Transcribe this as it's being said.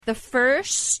The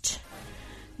first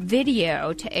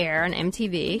video to air on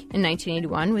MTV in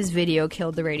 1981 was Video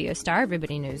Killed the Radio Star.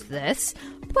 Everybody knows this.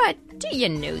 But do you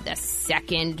know the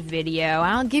second video?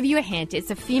 I'll give you a hint. It's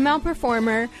a female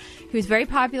performer who's very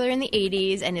popular in the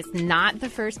 80s, and it's not the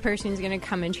first person who's going to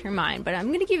come into your mind. But I'm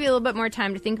going to give you a little bit more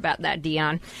time to think about that,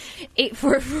 Dion.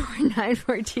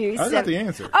 844-942. I got the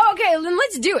answer. Oh, okay. Then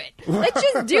let's do it. Let's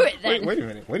just do it then. Wait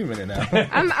a minute now.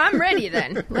 I'm ready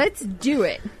then. Let's do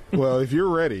it. Well, if you're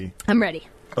ready. I'm ready.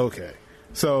 Okay.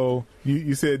 So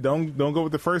you said don't go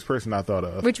with the first person I thought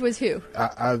of. Which was who?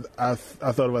 I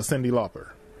thought about Cyndi Lauper.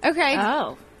 Okay.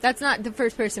 Oh. That's not the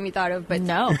first person we thought of, but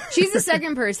no. She's the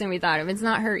second person we thought of. It's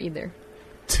not her either.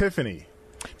 Tiffany.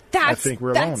 I think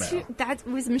we're wrong now. That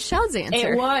was Michelle's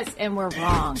answer. It was, and we're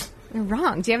wrong. We're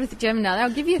wrong. Do you have another? I'll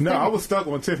give you a No, third. I was stuck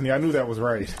on Tiffany. I knew that was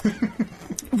right.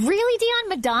 Really, Dion?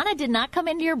 Madonna did not come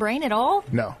into your brain at all?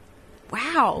 No.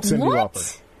 Wow. Cyndi What?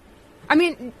 Lauper. I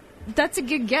mean, that's a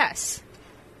good guess.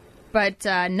 But,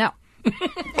 no.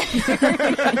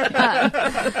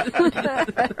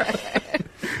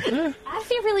 I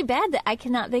feel really bad that I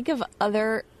cannot think of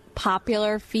other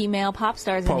popular female pop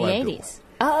stars Paula in the Abdul. 80s.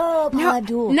 Oh, Paula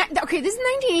Abdul. Okay, this is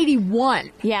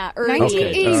 1981. Yeah, early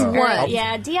 1981. early.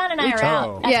 Yeah, Dion and I are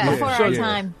out. That's Yeah. before Yeah, our yeah.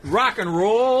 time. Rock and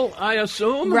roll, I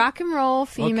assume? Rock and roll,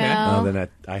 female. Then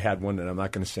I had one that I'm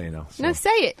not going to say now. So. No, say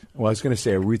it. Well, I was going to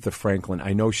say Aretha Franklin.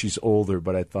 I know she's older,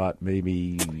 but I thought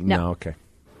maybe... No, okay.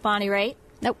 Bonnie Raitt.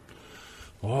 Nope.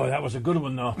 Oh, that was a good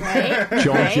one, though. Right?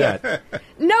 Joan Jett.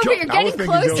 No, but you're I was getting thinking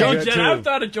closer. Joan Joan Jett, Jett. I too.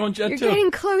 thought of Joan Jett, You're too.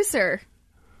 getting closer.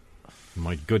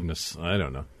 My goodness, I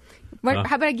don't know. How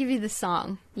about I give you the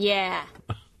song? Yeah.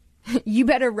 You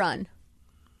Better Run.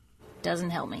 Doesn't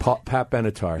help me. Pat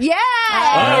Benatar. Yes!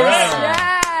 All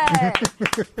Yes!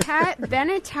 Pat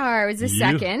Benatar was the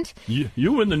second.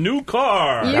 You in the new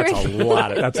car. You-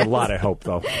 That's a lot of help,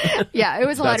 though. Yeah, it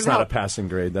was a lot That's of not help. a passing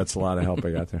grade. That's a lot of help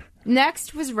I got there.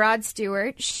 Next was Rod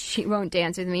Stewart. She Won't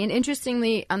Dance With Me. And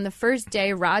interestingly, on the first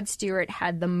day, Rod Stewart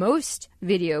had the most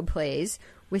video plays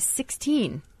with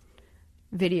 16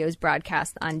 videos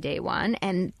broadcast on day one.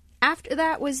 And after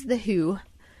that was The Who.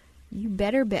 You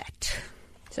Better Bet.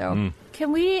 So,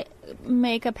 Can we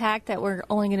make a pact that we're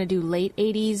only going to do late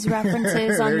 80s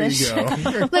references on There this you show?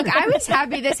 go. look, I was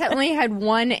happy this only had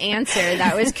one answer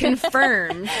that was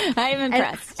confirmed. I'm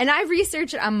impressed. And I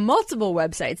researched it on multiple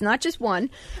websites, not just one.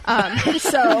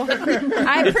 So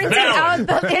I printed out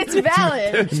it's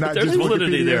valid. Not There's just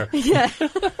validity Wikipedia.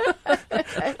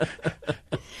 there.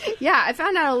 Yeah, I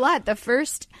found out a lot. The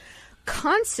first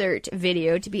concert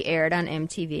video to be aired on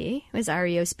MTV was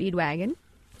REO Speedwagon.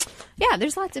 Yeah,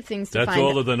 there's lots of things to That's find.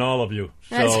 older than all of you.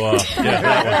 So,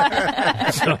 that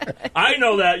one. So, I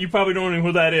know that. You probably don't know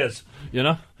who that is. You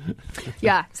know?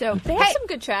 Yeah, so They have some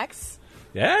good tracks.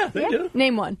 Yeah, they do.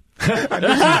 name one. That's why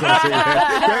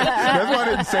I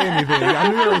didn't say anything. I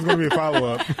knew there was going to be a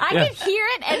follow-up. I could hear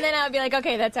it, and then I would be like,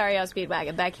 okay, that's REO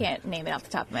Speedwagon, but I can't name it off the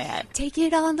top of my head. Take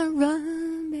it on the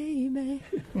run, baby.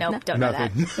 Nope, don't know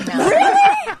that. Nothing.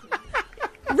 No.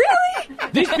 Really?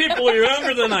 These people are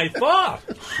younger than I thought.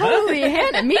 Holy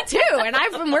Hannah, me too. And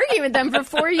I've been working with them for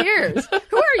 4 years.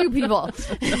 Who are you people?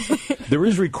 There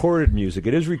is recorded music.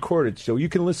 It is recorded, so you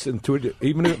can listen to it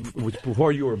even if it was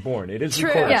before you were born. It is True.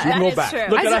 recorded. Yeah, so you can that go is back. true.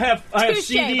 Look, I have Touche,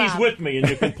 CDs Bob. with me, and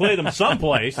you can play them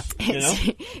someplace. You know?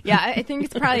 Yeah, I think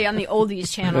it's probably on the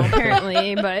oldies channel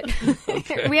apparently, but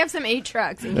we have some 8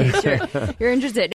 trucks in case you're interested.